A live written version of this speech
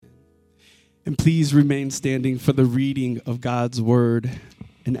And please remain standing for the reading of God's word.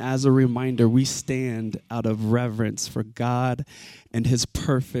 And as a reminder, we stand out of reverence for God and his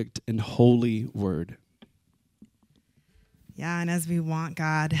perfect and holy word. Yeah, and as we want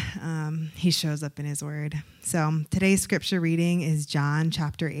God, he shows up in his word. So today's scripture reading is John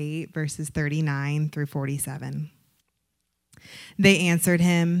chapter 8, verses 39 through 47. They answered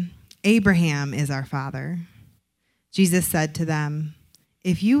him, "Abraham is our father." Jesus said to them,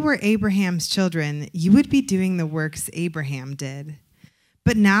 "If you were Abraham's children, you would be doing the works Abraham did.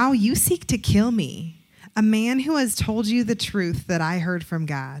 But now you seek to kill me, a man who has told you the truth that I heard from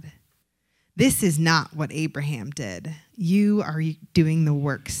God. This is not what Abraham did. You are doing the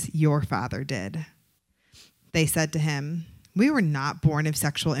works your father did." They said to him, "We were not born of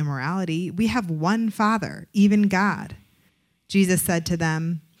sexual immorality. We have one Father, even God." Jesus said to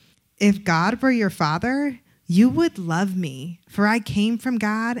them, "If God were your father, you would love me, for I came from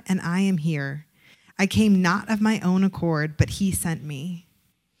God and I am here. I came not of my own accord, but he sent me.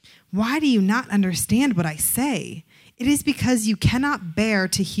 Why do you not understand what I say? It is because you cannot bear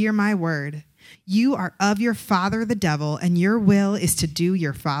to hear my word. You are of your father the devil, and your will is to do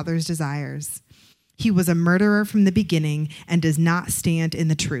your father's desires. He was a murderer from the beginning and does not stand in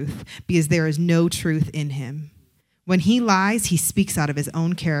the truth, because there is no truth in him. When he lies, he speaks out of his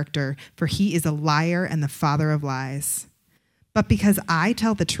own character, for he is a liar and the father of lies. But because I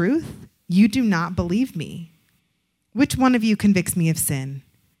tell the truth, you do not believe me. Which one of you convicts me of sin?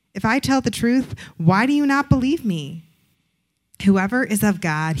 If I tell the truth, why do you not believe me? Whoever is of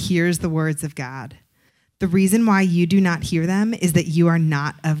God hears the words of God. The reason why you do not hear them is that you are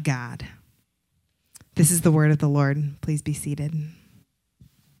not of God." This is the word of the Lord. Please be seated.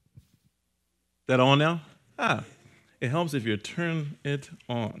 That on now? It helps if you turn it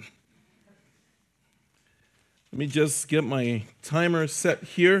on. Let me just get my timer set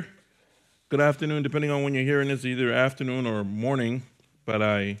here. Good afternoon, depending on when you're hearing this, either afternoon or morning, but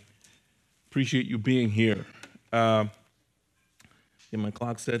I appreciate you being here. Get my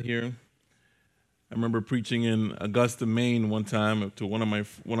clock set here. I remember preaching in Augusta, Maine one time to one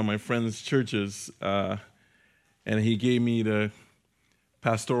of my friend's churches, and he gave me the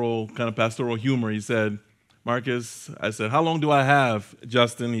pastoral humor. He said, "Marcus," I said, "How long do I have,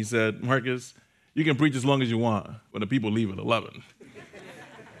 Justin?" He said, "Marcus, you can preach as long as you want, but the people leave at 11.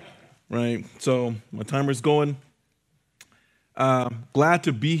 Right? So my timer's going. Glad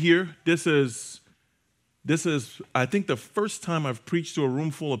to be here. This is, I think, the first time I've preached to a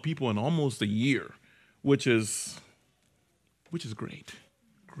room full of people in almost a year, which is great.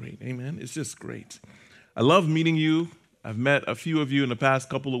 Great, amen. It's just great. I love meeting you. I've met a few of you in the past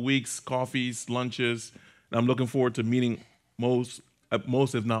couple of weeks, coffees, lunches. And I'm looking forward to meeting most,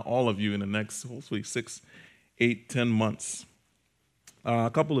 if not all of you in the next, hopefully 6, 8, 10 months.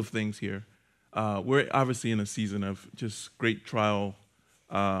 A couple of things here. We're obviously in a season of just great trial,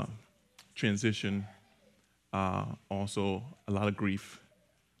 transition, also a lot of grief.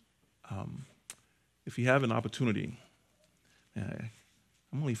 If you have an opportunity, I'm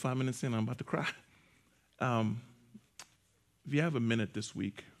only 5 minutes in, I'm about to cry. If you have a minute this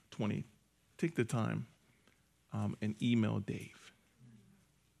week, 20, take the time and email Dave.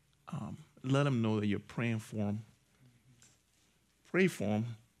 Let him know that you're praying for him. Pray for him.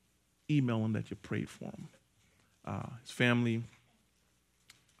 Email him that you prayed for him. His family,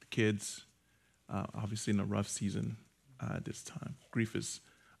 the kids, obviously in a rough season at this time. Grief is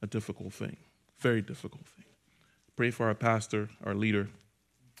a difficult thing, very difficult thing. Pray for our pastor, our leader,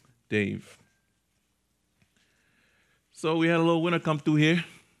 Dave. So we had a little winter come through here.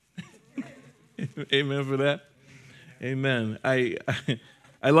 Amen for that. Amen.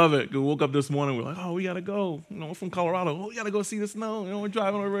 I love it. We woke up this morning, we're like, oh, we got to go. We're from Colorado. Oh, we got to go see the snow. We're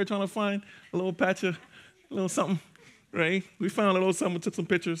driving over there trying to find a little patch of, a little something, right? We found a little something, took some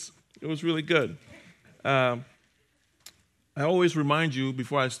pictures. It was really good. I always remind you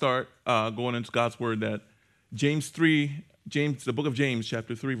before I start going into God's word that the book of James,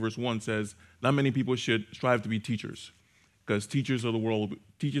 chapter 3, verse 1 says, not many people should strive to be teachers because teachers of the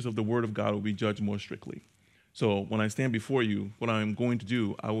word of God will be judged more strictly. So when I stand before you, what I'm going to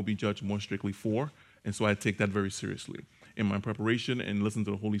do, I will be judged more strictly for, and so I take that very seriously in my preparation and listen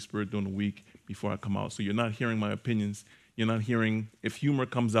to the Holy Spirit during the week before I come out. So you're not hearing my opinions. You're not hearing, if humor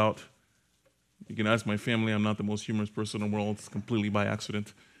comes out, you can ask my family. I'm not the most humorous person in the world. It's completely by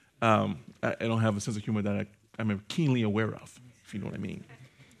accident. I don't have a sense of humor that I'm keenly aware of, if you know what I mean.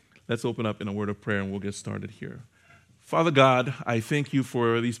 Let's open up in a word of prayer, and we'll get started here. Father God, I thank you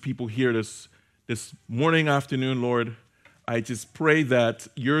for these people here this morning, afternoon, Lord. I just pray that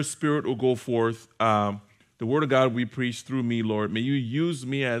your spirit will go forth. The word of God we preach through me, Lord. May you use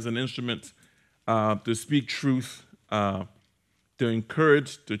me as an instrument to speak truth, to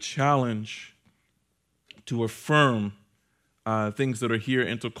encourage, to challenge, to affirm things that are here,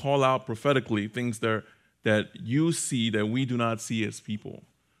 and to call out prophetically things that you see that we do not see as people.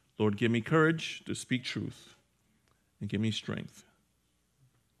 Lord, give me courage to speak truth, and give me strength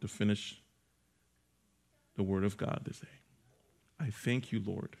to finish the word of God this day. I thank you,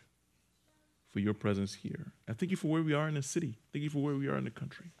 Lord, for your presence here. I thank you for where we are in the city. Thank you for where we are in the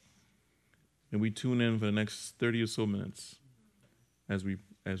country. And we tune in for the next 30 or so minutes as we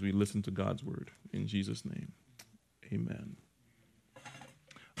listen to God's word. In Jesus' name, amen.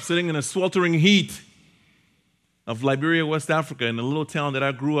 I'm sitting in a sweltering heat of Liberia, West Africa, in the little town that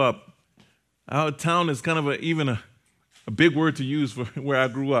I grew up. Our town is kind of even a big word to use for where I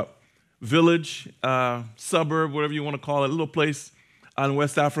grew up. Village, suburb, whatever you want to call it, a little place in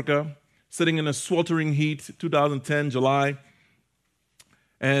West Africa, sitting in a sweltering heat, 2010, July.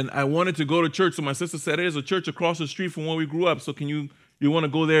 And I wanted to go to church, so my sister said, there's a church across the street from where we grew up, so can you want to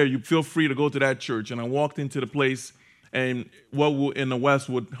go there, you feel free to go to that church. And I walked into the place, and what we in the West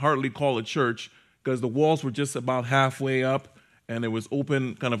would hardly call a church, because the walls were just about halfway up, and there was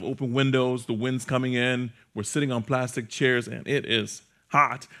open windows, the wind's coming in, we're sitting on plastic chairs, and it is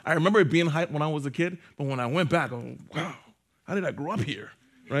hot. I remember it being hot when I was a kid, but when I went back, oh, wow, how did I grow up here,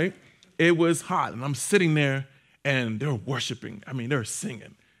 right? It was hot, and I'm sitting there, and they're worshiping. I mean, they're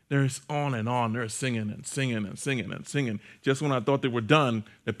singing. They're on and on. They're singing and singing and singing and singing. Just when I thought they were done,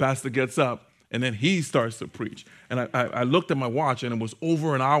 the pastor gets up, and then he starts to preach. And I looked at my watch, and it was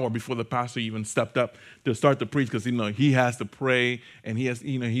over an hour before the pastor even stepped up to start to preach, because he has to pray, and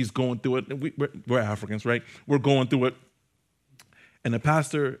he's going through it. We're Africans, right? We're going through it. And the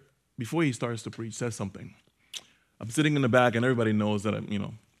pastor, before he starts to preach, says something. I'm sitting in the back, and everybody knows that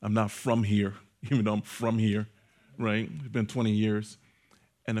I'm not from here, even though I'm from here, right? It's been 20 years.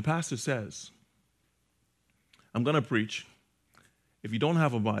 And the pastor says, I'm going to preach. If you don't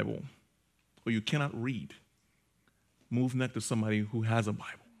have a Bible or you cannot read, move next to somebody who has a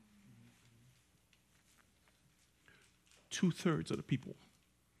Bible. 2/3 of the people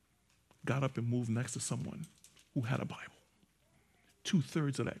got up and moved next to someone who had a Bible.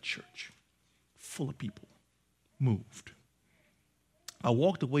 2/3 of that church, full of people, moved. I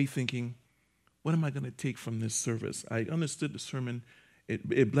walked away thinking, what am I going to take from this service? I understood the sermon.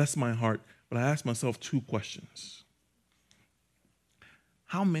 It blessed my heart, but I asked myself 2 questions.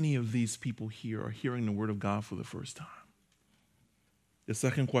 How many of these people here are hearing the word of God for the first time? The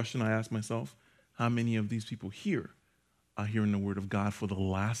second question I asked myself, how many of these people here are hearing the word of God for the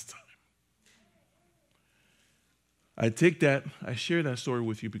last time? I share that story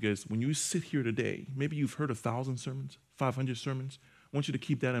with you because when you sit here today, maybe you've heard 1,000 sermons, 500 sermons. I want you to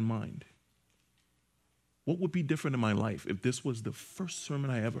keep that in mind. What would be different in my life if this was the first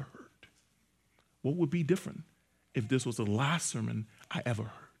sermon I ever heard? What would be different if this was the last sermon I ever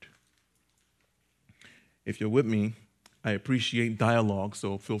heard? If you're with me, I appreciate dialogue,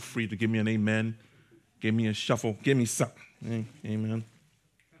 so feel free to give me an amen, give me a shuffle, give me something. Amen.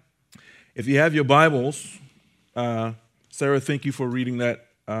 If you have your Bibles, Sarah, thank you for reading that.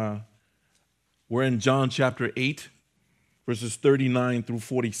 We're in John chapter 8, verses 39 through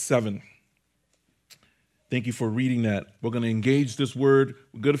 47. Thank you for reading that. We're going to engage this word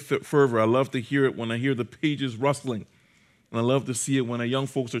with good fervor. I love to hear it when I hear the pages rustling. And I love to see it when the young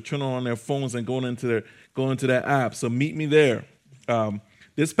folks are turning on their phones and going into that app. So meet me there.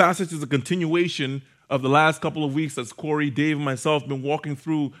 This passage is a continuation of the last couple of weeks as Corey, Dave, and myself have been walking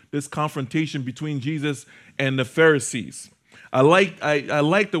through this confrontation between Jesus and the Pharisees. I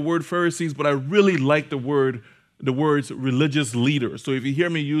like the word Pharisees, but I really like the words religious leaders. So if you hear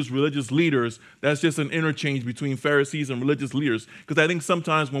me use religious leaders, that's just an interchange between Pharisees and religious leaders. Because I think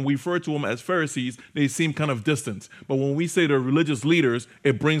sometimes when we refer to them as Pharisees, they seem kind of distant. But when we say they're religious leaders,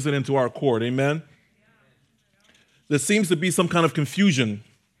 it brings it into our court. Amen? There seems to be some kind of confusion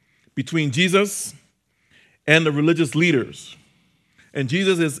between Jesus and the religious leaders. And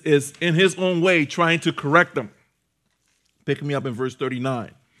Jesus is in his own way trying to correct them. Pick me up in verse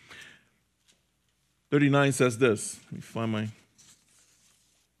 39. 39 says this. Let me find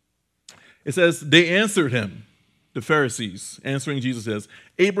It says, they answered him, the Pharisees, answering Jesus says,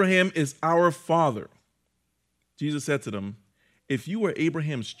 Abraham is our father. Jesus said to them, if you were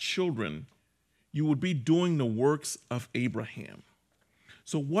Abraham's children, you would be doing the works of Abraham.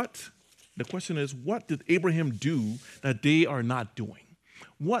 So the question is, what did Abraham do that they are not doing?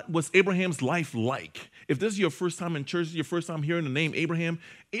 What was Abraham's life like? If this is your first time in church, your first time hearing the name Abraham,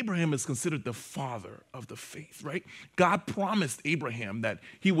 Abraham is considered the father of the faith, right? God promised Abraham that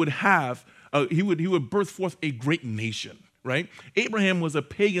he would birth forth a great nation, right? Abraham was a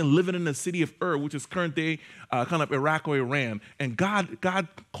pagan living in the city of Ur, which is current day kind of Iraq or Iran. And God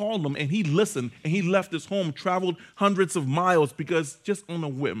called him, and he listened, and he left his home, traveled hundreds of miles because just on a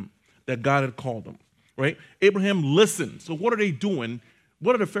whim that God had called him, right? Abraham listened. So what are they doing?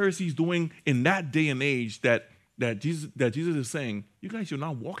 What are the Pharisees doing in that day and age that Jesus is saying, you guys, you're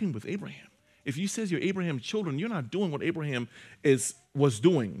not walking with Abraham. If you says you're Abraham's children, you're not doing what Abraham was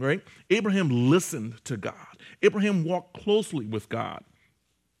doing, right? Abraham listened to God. Abraham walked closely with God.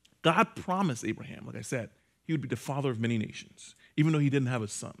 God promised Abraham, like I said, he would be the father of many nations, even though he didn't have a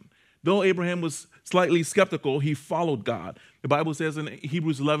son. Though Abraham was slightly skeptical, he followed God. The Bible says in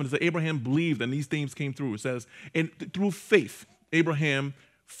Hebrews 11, it says Abraham believed and these things came through. It says, and through faith, Abraham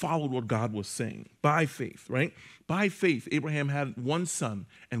followed what God was saying by faith, right? By faith, Abraham had one son,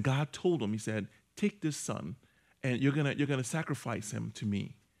 and God told him, he said, take this son, and you're gonna sacrifice him to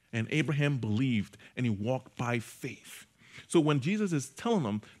me. And Abraham believed, and he walked by faith. So when Jesus is telling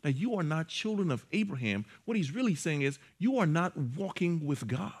them that you are not children of Abraham, what he's really saying is you are not walking with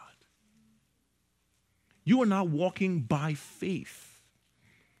God. You are not walking by faith,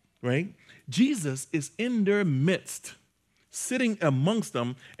 right? Jesus is in their midst, sitting amongst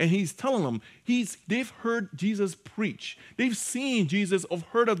them, and he's telling them, they've heard Jesus preach. They've seen Jesus, or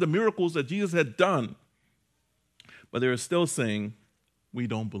heard of the miracles that Jesus had done. But they're still saying, we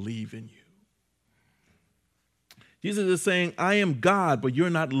don't believe in you. Jesus is saying, I am God, but you're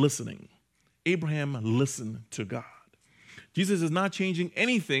not listening. Abraham listened to God. Jesus is not changing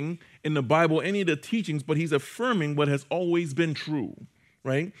anything in the Bible, any of the teachings, but he's affirming what has always been true,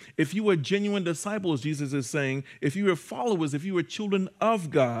 right? If you were genuine disciples, Jesus is saying, if you were followers, if you were children of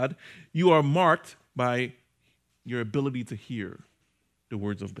God, you are marked by your ability to hear the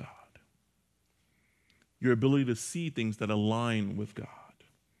words of God, your ability to see things that align with God.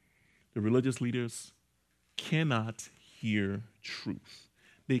 The religious leaders cannot hear truth.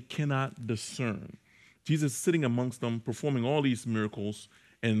 They cannot discern. Jesus is sitting amongst them, performing all these miracles,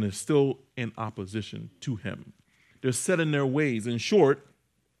 and they're still in opposition to him. They're set in their ways. In short,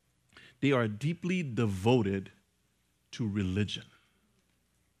 they are deeply devoted to religion.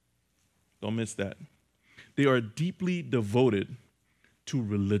 Don't miss that. They are deeply devoted to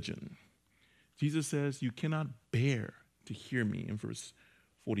religion. Jesus says, you cannot bear to hear me in verse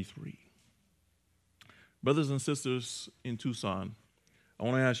 43. Brothers and sisters in Tucson, I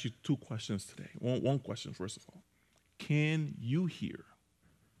want to ask you two questions today. One question, first of all. Can you hear?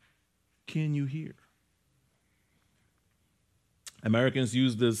 Can you hear? Americans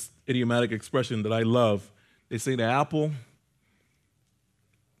use this idiomatic expression that I love. They say the apple.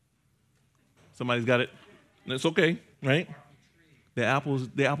 Somebody's got it. It's okay, right? The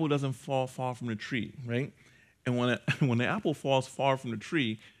apple doesn't fall far from the tree, right? And when the apple falls far from the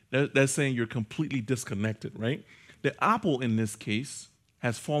tree, that's saying you're completely disconnected, right? The apple in this case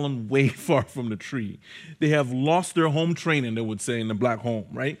has fallen way far from the tree. They have lost their home training, they would say in the black home,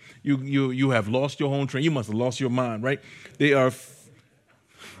 right? You have lost your home training. You must have lost your mind, right? They are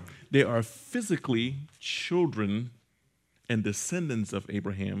physically children and descendants of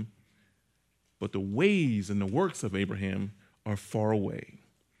Abraham, but the ways and the works of Abraham are far away.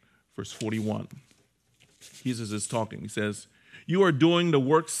 Verse 41, Jesus is talking. He says, you are doing the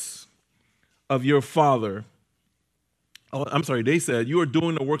works of your father. They said, you are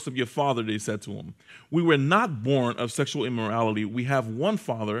doing the works of your father, they said to him. We were not born of sexual immorality. We have one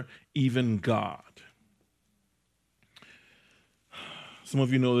Father, even God. Some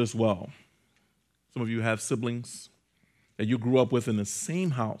of you know this well. Some of you have siblings that you grew up with in the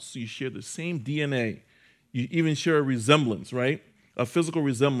same house. You share the same DNA. You even share a resemblance, right? A physical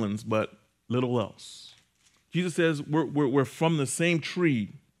resemblance, but little else. Jesus says we're from the same tree,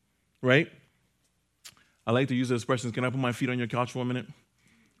 right? I like to use the expressions, can I put my feet on your couch for a minute?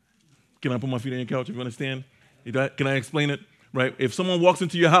 Can I put my feet on your couch, if you understand? Can I explain it? Right? If someone walks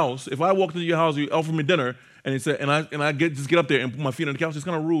into your house, if I walk into your house, you offer me dinner, and I just get up there and put my feet on the couch, it's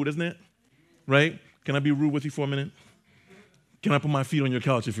kind of rude, isn't it? Right? Can I be rude with you for a minute? Can I put my feet on your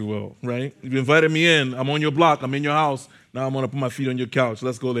couch, if you will? Right? You invited me in. I'm on your block. I'm in your house. Now I'm going to put my feet on your couch.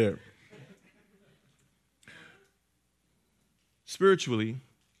 Let's go there. Spiritually,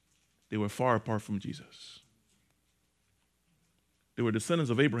 they were far apart from Jesus. They were descendants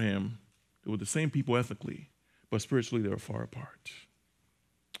of Abraham. They were the same people ethnically, but spiritually they were far apart.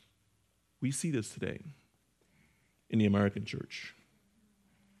 We see this today in the American church.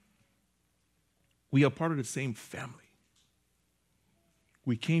 We are part of the same family.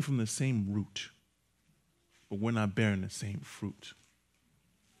 We came from the same root, but we're not bearing the same fruit.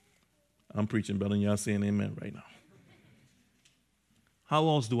 I'm preaching better than y'all saying amen right now. How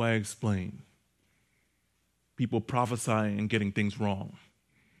else do I explain people prophesying and getting things wrong?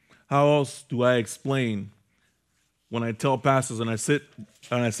 How else do I explain when I tell pastors and I sit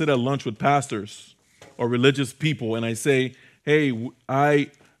at lunch with pastors or religious people and I say, hey,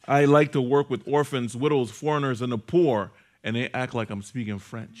 I like to work with orphans, widows, foreigners, and the poor, and they act like I'm speaking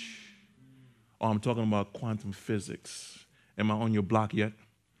French or I'm talking about quantum physics. Am I on your block yet?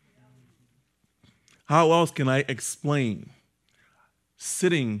 How else can I explain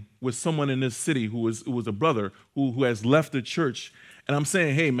sitting with someone in this city who was a brother who has left the church, and I'm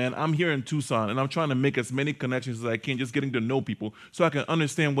saying, hey, man, I'm here in Tucson, and I'm trying to make as many connections as I can, just getting to know people so I can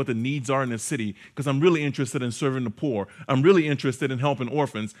understand what the needs are in the city, because I'm really interested in serving the poor. I'm really interested in helping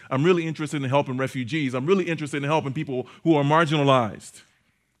orphans. I'm really interested in helping refugees. I'm really interested in helping people who are marginalized.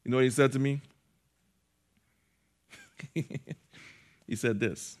 You know what he said to me? He said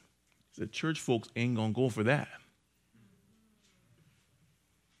this. He said, church folks ain't going to go for that.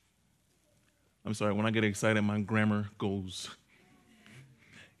 I'm sorry, when I get excited, my grammar goes.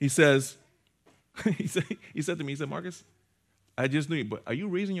 He says, he said to me, he said, Marcus, I just knew you, but are you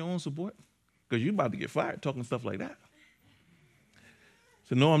raising your own support? Because you're about to get fired talking stuff like that. I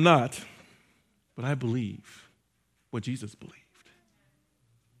said, no, I'm not, but I believe what Jesus believed.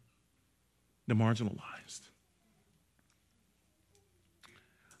 The marginalized.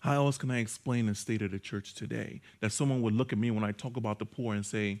 How else can I explain the state of the church today? That someone would look at me when I talk about the poor and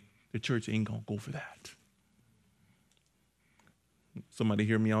say, the church ain't going to go for that. Somebody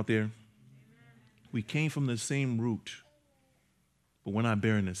hear me out there? We came from the same root, but we're not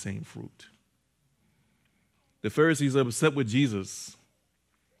bearing the same fruit. The Pharisees are upset with Jesus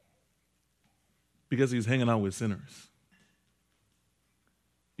because he's hanging out with sinners.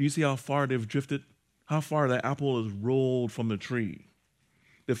 Do you see how far they've drifted? How far that apple is rolled from the tree?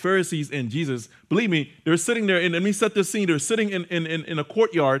 The Pharisees and Jesus, believe me, they're sitting there, and let me set this scene. They're sitting in a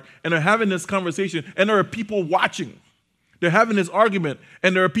courtyard, and they're having this conversation, and there are people watching. They're having this argument,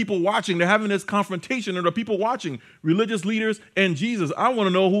 and there are people watching. They're having this confrontation, and there are people watching, religious leaders and Jesus. I want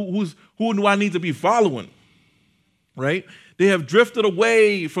to know who do I need to be following, right? They have drifted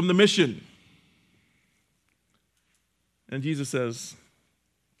away from the mission. And Jesus says,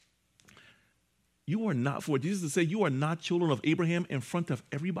 you are not, for Jesus to say you are not children of Abraham in front of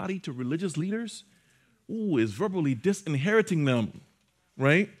everybody to religious leaders, is verbally disinheriting them,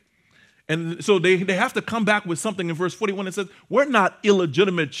 right? And so they have to come back with something in verse 41 that says, we're not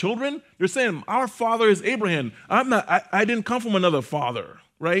illegitimate children. They're saying, our father is Abraham. I didn't come from another father,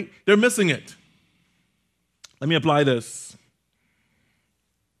 right? They're missing it. Let me apply this.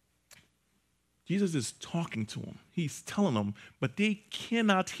 Jesus is talking to them. He's telling them, but they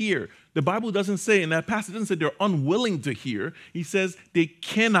cannot hear. The Bible doesn't say, in that passage, it doesn't say they're unwilling to hear. He says they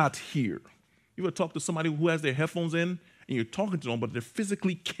cannot hear. You ever talk to somebody who has their headphones in, and you're talking to them, but they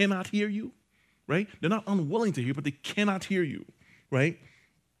physically cannot hear you, right? They're not unwilling to hear, but they cannot hear you, right?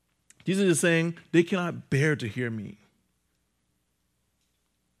 Jesus is saying they cannot bear to hear me.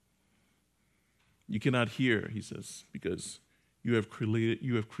 You cannot hear, he says, because you have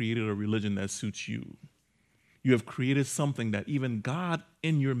created a religion that suits you. You have created something that even God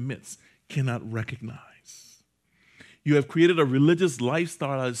in your midst cannot recognize. You have created a religious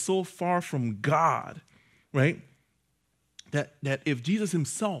lifestyle that is so far from God, right? That if Jesus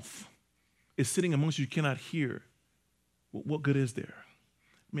himself is sitting amongst you cannot hear, what good is there?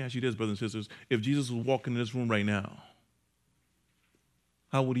 Let me ask you this, brothers and sisters. If Jesus was walking in this room right now,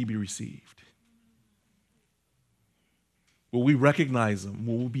 how would he be received? Will we recognize him?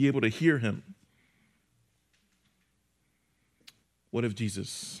 Will we be able to hear him? What if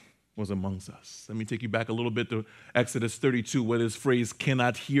Jesus was amongst us? Let me take you back a little bit to Exodus 32, where this phrase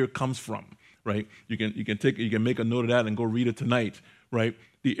 "cannot hear" comes from. Right? You can make a note of that and go read it tonight. Right?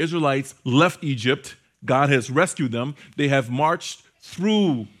 The Israelites left Egypt. God has rescued them. They have marched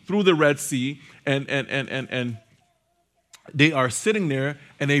through the Red Sea, and they are sitting there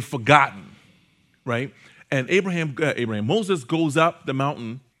and they've forgotten. Right? And Moses goes up the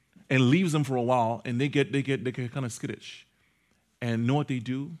mountain and leaves them for a while, and they get kind of skittish. And know what they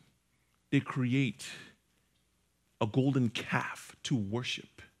do? They create a golden calf to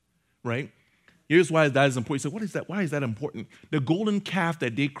worship, right? Here's why that is important. You say, what is that? Why is that important? The golden calf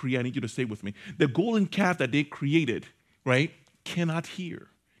that they create, I need you to stay with me. The golden calf that they created, right, cannot hear.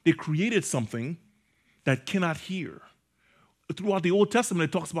 They created something that cannot hear. Throughout the Old Testament,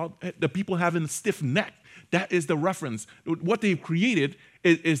 it talks about the people having a stiff neck. That is the reference. What they've created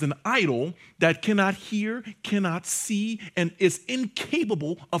is an idol that cannot hear, cannot see, and is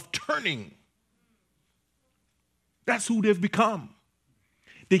incapable of turning. That's who they've become.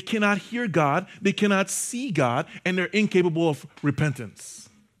 They cannot hear God, they cannot see God, and they're incapable of repentance.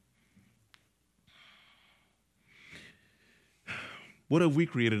 What have we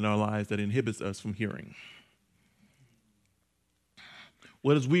created in our lives that inhibits us from hearing?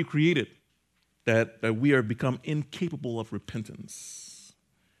 What has we created that we are become incapable of repentance?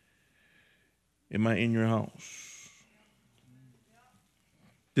 Am I in your house?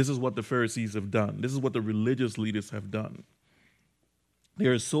 This is what the Pharisees have done. This is what the religious leaders have done. They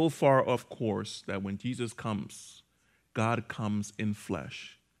are so far off course that when Jesus comes, God comes in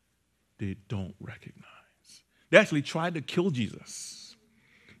flesh, they don't recognize. They actually tried to kill Jesus.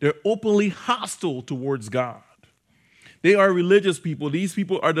 They're openly hostile towards God. They are religious people. These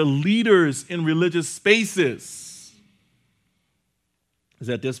people are the leaders in religious spaces. It's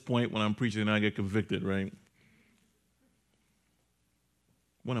at this point when I'm preaching and I get convicted, right?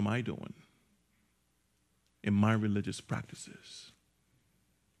 What am I doing in my religious practices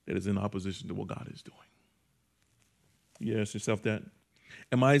that is in opposition to what God is doing? You ask yourself that.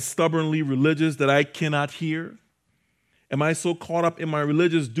 Am I stubbornly religious that I cannot hear? Am I so caught up in my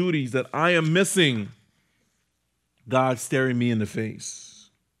religious duties that I am missing God staring me in the face?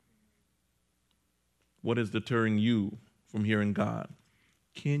 What is deterring you from hearing God?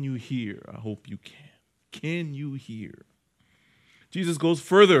 Can you hear? I hope you can. Can you hear? Jesus goes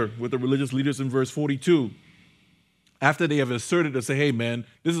further with the religious leaders in verse 42. After they have asserted to say, hey, man,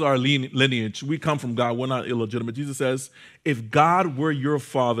 this is our lineage. We come from God. We're not illegitimate. Jesus says, if God were your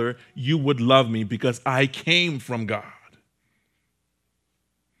father, you would love me because I came from God.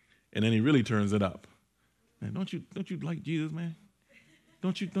 And then he really turns it up. Man, don't you like Jesus, man?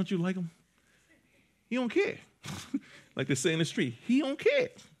 Don't you like him? He don't care. Like they say in the street, he don't care.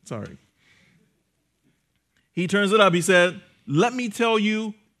 Sorry. He turns it up. He said, let me tell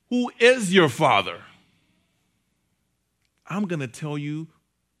you who is your father. I'm going to tell you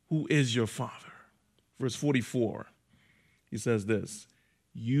who is your father. Verse 44, he says this,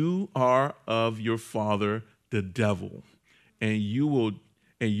 you are of your father, the devil, and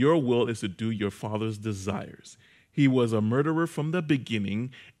your will is to do your father's desires. He was a murderer from the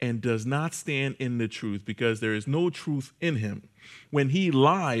beginning and does not stand in the truth because there is no truth in him. When he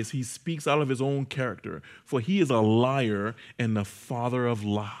lies, he speaks out of his own character, for he is a liar and the father of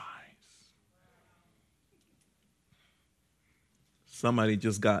lies. Somebody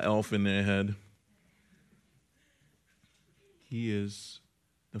just got elf in their head. He is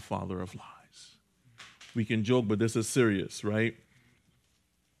the father of lies. We can joke, but this is serious, right?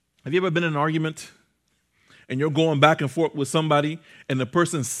 Have you ever been in an argument and you're going back and forth with somebody and the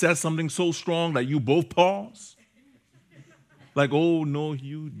person says something so strong that you both pause? Like, oh, no,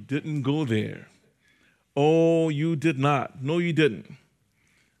 you didn't go there. Oh, you did not. No, you didn't.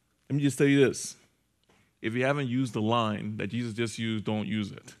 Let me just tell you this. If you haven't used the line that Jesus just used, don't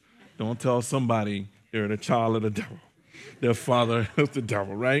use it. Don't tell somebody they're the child of the devil. Their father of the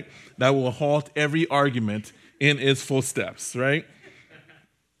devil, right? That will halt every argument in its footsteps, right?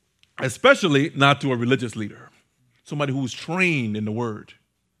 Especially not to a religious leader, somebody who's trained in the word.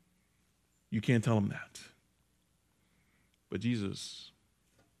 You can't tell them that. But Jesus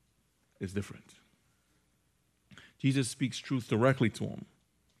is different. Jesus speaks truth directly to him,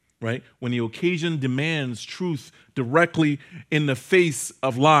 right? When the occasion demands truth directly in the face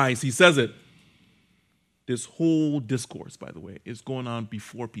of lies, he says it. This whole discourse, by the way, is going on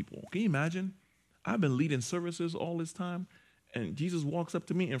before people. Can you imagine? I've been leading services all this time, and Jesus walks up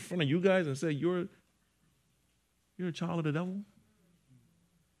to me in front of you guys and says, you're a child of the devil?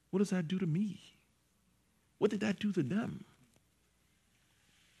 What does that do to me? What did that do to them?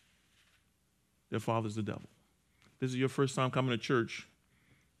 Their father's the devil. This is your first time coming to church.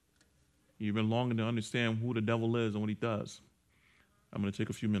 You've been longing to understand who the devil is and what he does. I'm going to take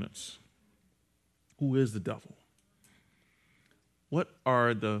a few minutes. Who is the devil? What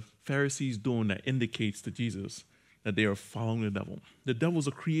are the Pharisees doing that indicates to Jesus that they are following the devil? The devil is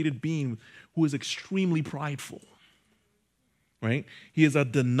a created being who is extremely prideful, right? He is a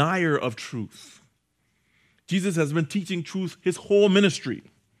denier of truth. Jesus has been teaching truth his whole ministry,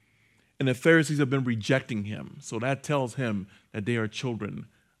 and the Pharisees have been rejecting him. So that tells him that they are children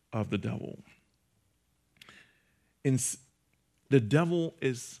of the devil. And the devil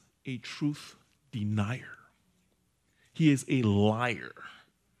is a truth denier. He is a liar.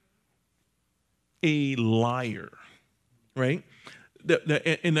 A liar, right?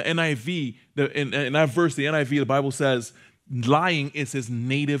 In the NIV, in that verse, the NIV, the Bible says, lying is his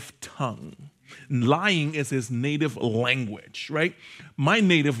native tongue. Lying is his native language, right? My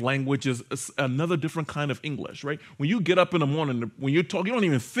native language is another different kind of English, right? When you get up in the morning, when you talk, you don't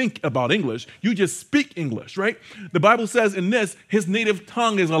even think about English. You just speak English, right? The Bible says in this, his native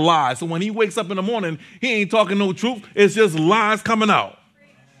tongue is a lie. So when he wakes up in the morning, he ain't talking no truth. It's just lies coming out.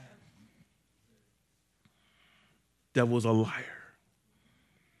 Devil's a liar.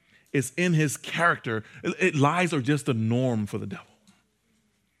 It's in his character. Lies are just the norm for the devil.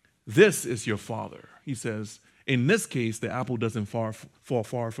 This is your father, he says. In this case, the apple doesn't fall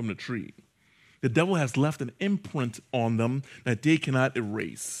far from the tree. The devil has left an imprint on them that they cannot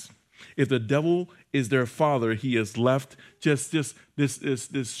erase. If the devil is their father, he has left just this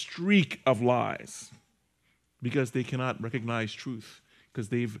streak of lies because they cannot recognize truth because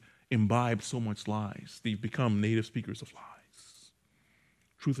they've imbibed so much lies. They've become native speakers of lies.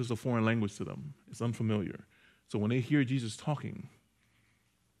 Truth is a foreign language to them. It's unfamiliar. So when they hear Jesus talking,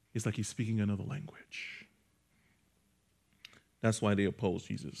 it's like he's speaking another language. That's why they oppose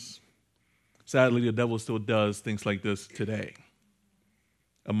Jesus. Sadly, the devil still does things like this today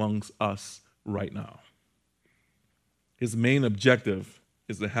amongst us right now. His main objective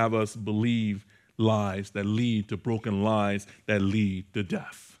is to have us believe lies that lead to broken lies that lead to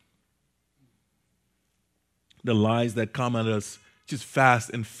death. The lies that come at us just fast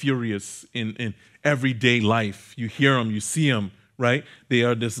and furious in everyday life. You hear them, you see them, right? They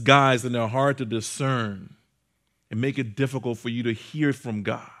are disguised and they're hard to discern and make it difficult for you to hear from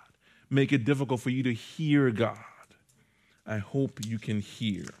God. Make it difficult for you to hear God. I hope you can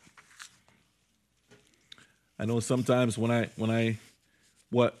hear. I know sometimes when I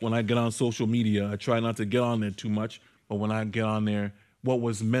get on social media, I try not to get on there too much, but when I get on there, what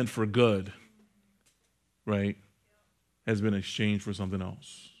was meant for good, right, has been exchanged for something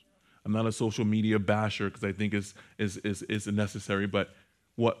else. I'm not a social media basher because I think it's necessary, but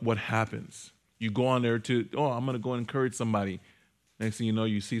what happens? You go on there I'm going to go and encourage somebody. Next thing you know,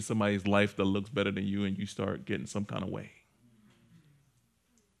 you see somebody's life that looks better than you and you start getting some kind of way.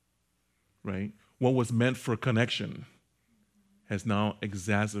 Right? What was meant for connection has now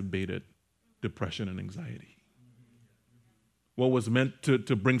exacerbated depression and anxiety. What was meant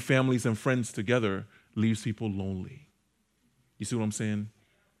to bring families and friends together leaves people lonely. You see what I'm saying?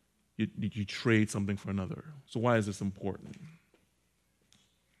 You trade something for another. So why is this important?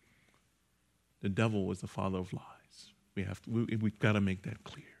 The devil is the father of lies. We've got to make that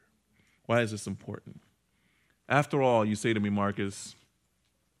clear. Why is this important? After all, you say to me, Marcus,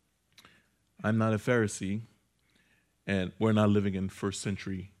 I'm not a Pharisee, and we're not living in first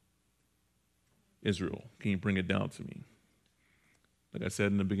century Israel. Can you bring it down to me? Like I said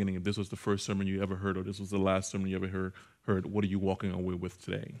in the beginning, if this was the first sermon you ever heard or this was the last sermon you ever heard, what are you walking away with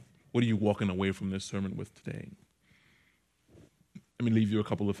today? What are you walking away from this sermon with today? Let me leave you a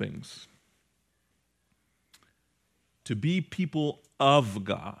couple of things. To be people of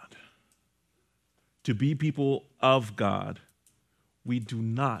God, we do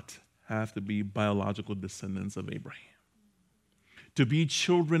not have to be biological descendants of Abraham. To be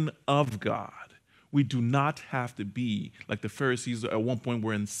children of God, we do not have to be, like the Pharisees at one point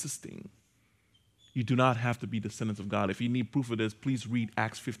were insisting, you do not have to be descendants of God. If you need proof of this, please read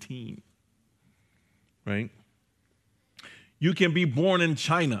Acts 15, right? You can be born in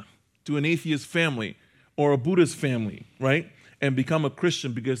China to an atheist family or a Buddhist family, right? And become a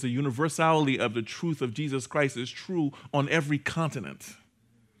Christian because the universality of the truth of Jesus Christ is true on every continent.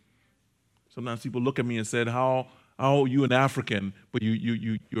 Sometimes people look at me and said, how are you an African, but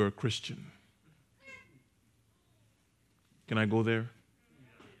you're a Christian? Can I go there?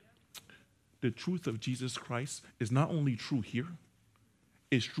 The truth of Jesus Christ is not only true here,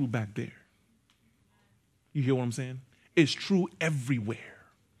 it's true back there. You hear what I'm saying? It's true everywhere.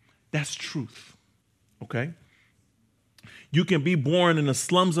 That's truth. Okay? You can be born in the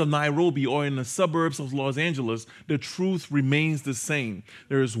slums of Nairobi or in the suburbs of Los Angeles. The truth remains the same.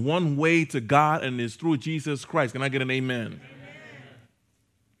 There is one way to God, and it's through Jesus Christ. Can I get an amen? Amen.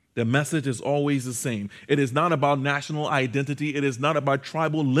 The message is always the same. It is not about national identity. It is not about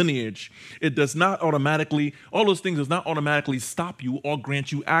tribal lineage. It does not automatically, all those things does not automatically stop you or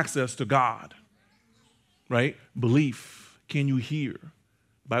grant you access to God. Right? Belief. Can you hear?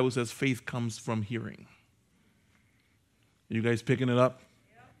 The Bible says faith comes from hearing. Are you guys picking it up?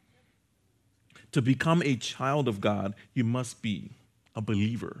 To become a child of God, you must be a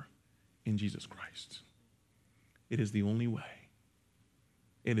believer in Jesus Christ. It is the only way.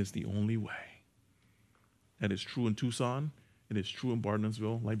 It is the only way. That is true in Tucson. It is true in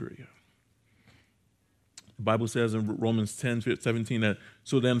Barnesville, Liberia. The Bible says in Romans 10:17 that,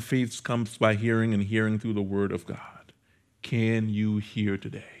 so then faith comes by hearing and hearing through the word of God. Can you hear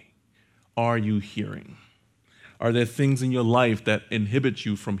today? Are you hearing? Are there things in your life that inhibit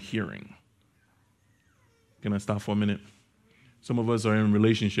you from hearing? Can I stop for a minute? Some of us are in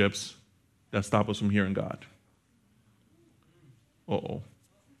relationships that stop us from hearing God. Uh-oh.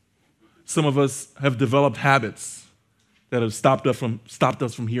 Some of us have developed habits that have stopped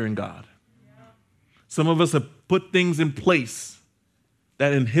us from hearing God. Some of us have put things in place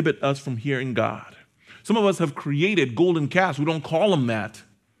that inhibit us from hearing God. Some of us have created golden calves. We don't call them that,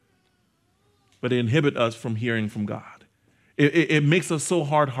 but they inhibit us from hearing from God. It makes us so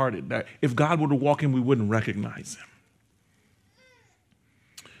hard-hearted that if God were to walk in, we wouldn't recognize him.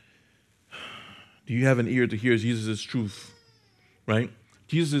 Do you have an ear to hear Jesus' truth? Right?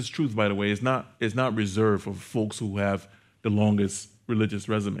 Jesus' truth, by the way, is not reserved for folks who have the longest religious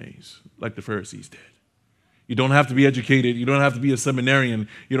resumes, like the Pharisees did. You don't have to be educated. You don't have to be a seminarian.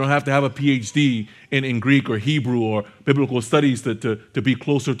 You don't have to have a PhD in Greek or Hebrew or biblical studies to be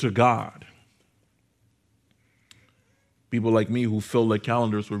closer to God. People like me who fill their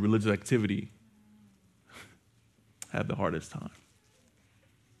calendars with religious activity have the hardest time.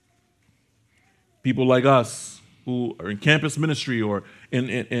 People like us who are in campus ministry or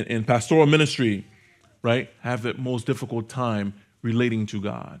in pastoral ministry, right, have the most difficult time relating to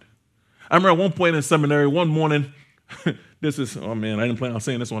God. I remember at one point in seminary, one morning, I didn't plan on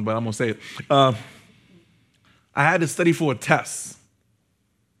saying this one, but I'm going to say it. I had to study for a test.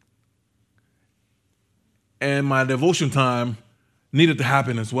 And my devotion time needed to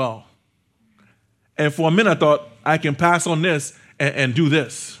happen as well. And for a minute, I thought, I can pass on this and do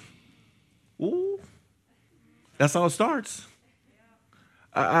this. Ooh, that's how it starts.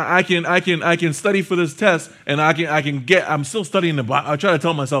 I can study for this test, and I'm still studying the Bible. I try to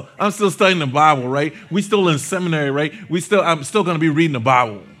tell myself, I'm still studying the Bible, right? We still in seminary, right? I'm still going to be reading the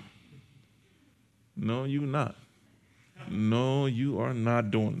Bible. No, you're not. No, you are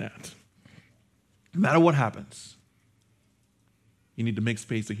not doing that. No matter what happens, you need to make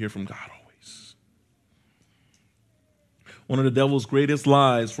space to hear from God always. One of the devil's greatest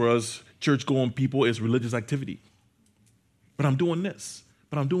lies for us church-going people is religious activity. But I'm doing this.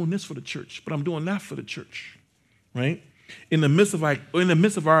 But I'm doing this for the church. But I'm doing that for the church, right? In the midst of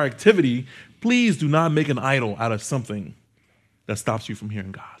our activity, please do not make an idol out of something that stops you from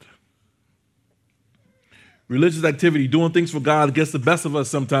hearing God. Religious activity, doing things for God, gets the best of us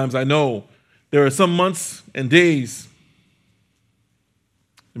sometimes. I know there are some months and days.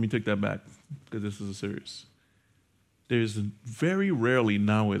 Let me take that back because this is serious. There's very rarely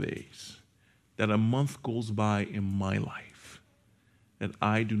nowadays that a month goes by in my life that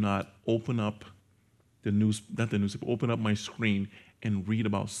I do not open up open up my screen and read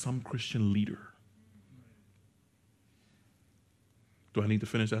about some Christian leader. Do I need to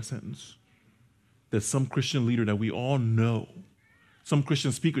finish that sentence? There's some Christian leader that we all know, some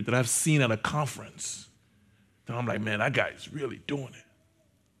Christian speaker that I've seen at a conference, that I'm like, man, that guy's really doing it.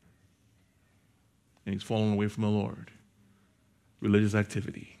 And he's falling away from the Lord. Religious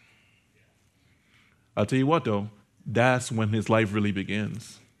activity. I'll tell you what, though, that's when his life really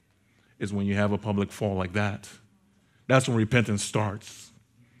begins, is when you have a public fall like that. That's when repentance starts,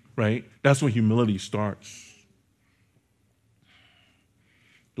 right? That's when humility starts.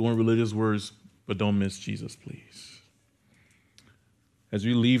 Doing religious words, but don't miss Jesus, please. As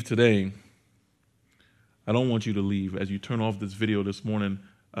we leave today, I don't want you to leave. As you turn off this video this morning,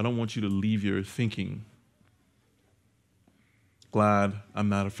 I don't want you to leave your thinking, glad I'm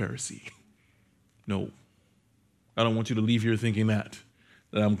not a Pharisee. No. I don't want you to leave here thinking that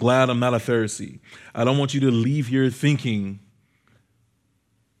I'm glad I'm not a Pharisee. I don't want you to leave here thinking,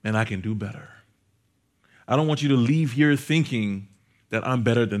 man, I can do better. I don't want you to leave here thinking that I'm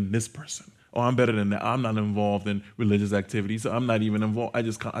better than this person, or I'm better than that. I'm not involved in religious activities. I'm not even involved.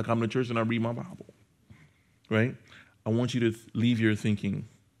 I come to church and I read my Bible, right? I want you to leave here thinking,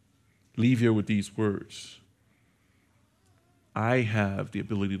 leave here with these words. I have the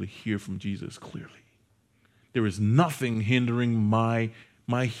ability to hear from Jesus clearly. There is nothing hindering my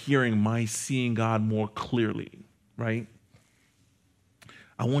hearing, my seeing God more clearly, right?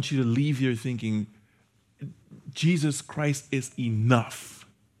 I want you to leave here thinking, Jesus Christ is enough.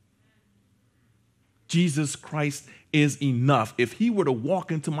 Jesus Christ is enough. If he were to walk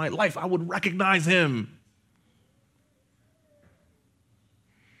into my life, I would recognize him.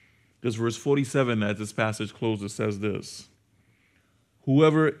 Because verse 47, as this passage closes, says this: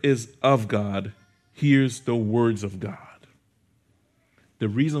 whoever is of God hears the words of God. The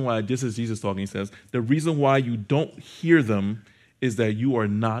reason why, this is Jesus talking, he says, the reason why you don't hear them is that you are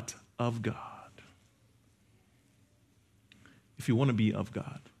not of God. If you want to be of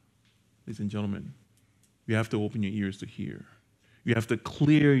God, ladies and gentlemen, you have to open your ears to hear. You have to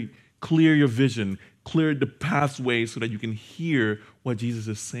clear your vision, clear the pathway so that you can hear what Jesus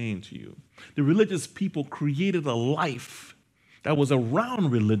is saying to you. The religious people created a life that was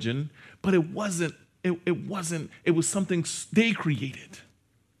around religion, but it was something they created.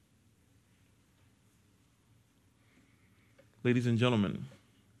 Ladies and gentlemen,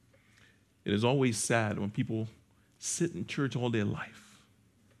 it is always sad when people sit in church all their life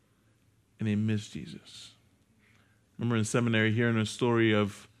and they miss Jesus. Remember in seminary hearing a story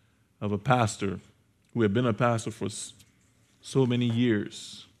of a pastor who had been a pastor for so many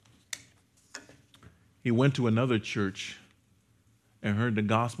years. He went to another church and heard the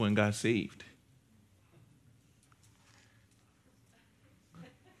gospel and got saved.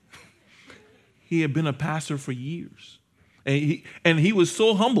 He had been a pastor for years. And he was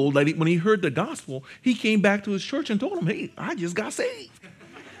so humbled that when he heard the gospel, he came back to his church and told him, hey, I just got saved.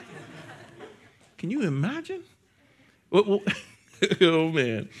 Can you imagine? Well, oh,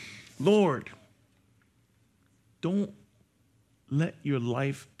 man. Lord, don't let your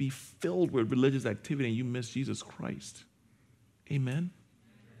life be filled with religious activity and you miss Jesus Christ. Amen?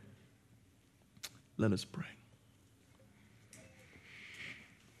 Let us pray.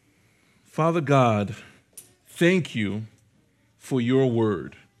 Father God, thank you for your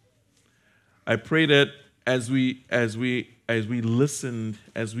word. I pray that as we listened,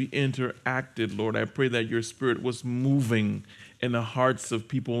 as we interacted, Lord, I pray that your spirit was moving in the hearts of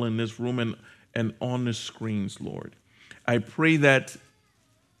people in this room and on the screens, Lord. I pray that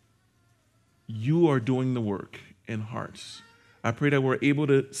you are doing the work in hearts. I pray that we're able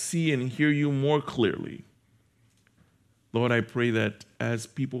to see and hear you more clearly. Lord, I pray that as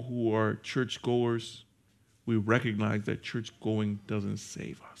people who are churchgoers, we recognize that church going doesn't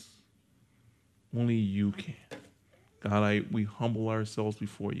save us. Only you can. God, we humble ourselves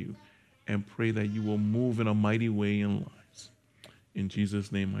before you and pray that you will move in a mighty way in lives. In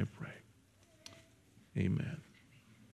Jesus' name I pray. Amen.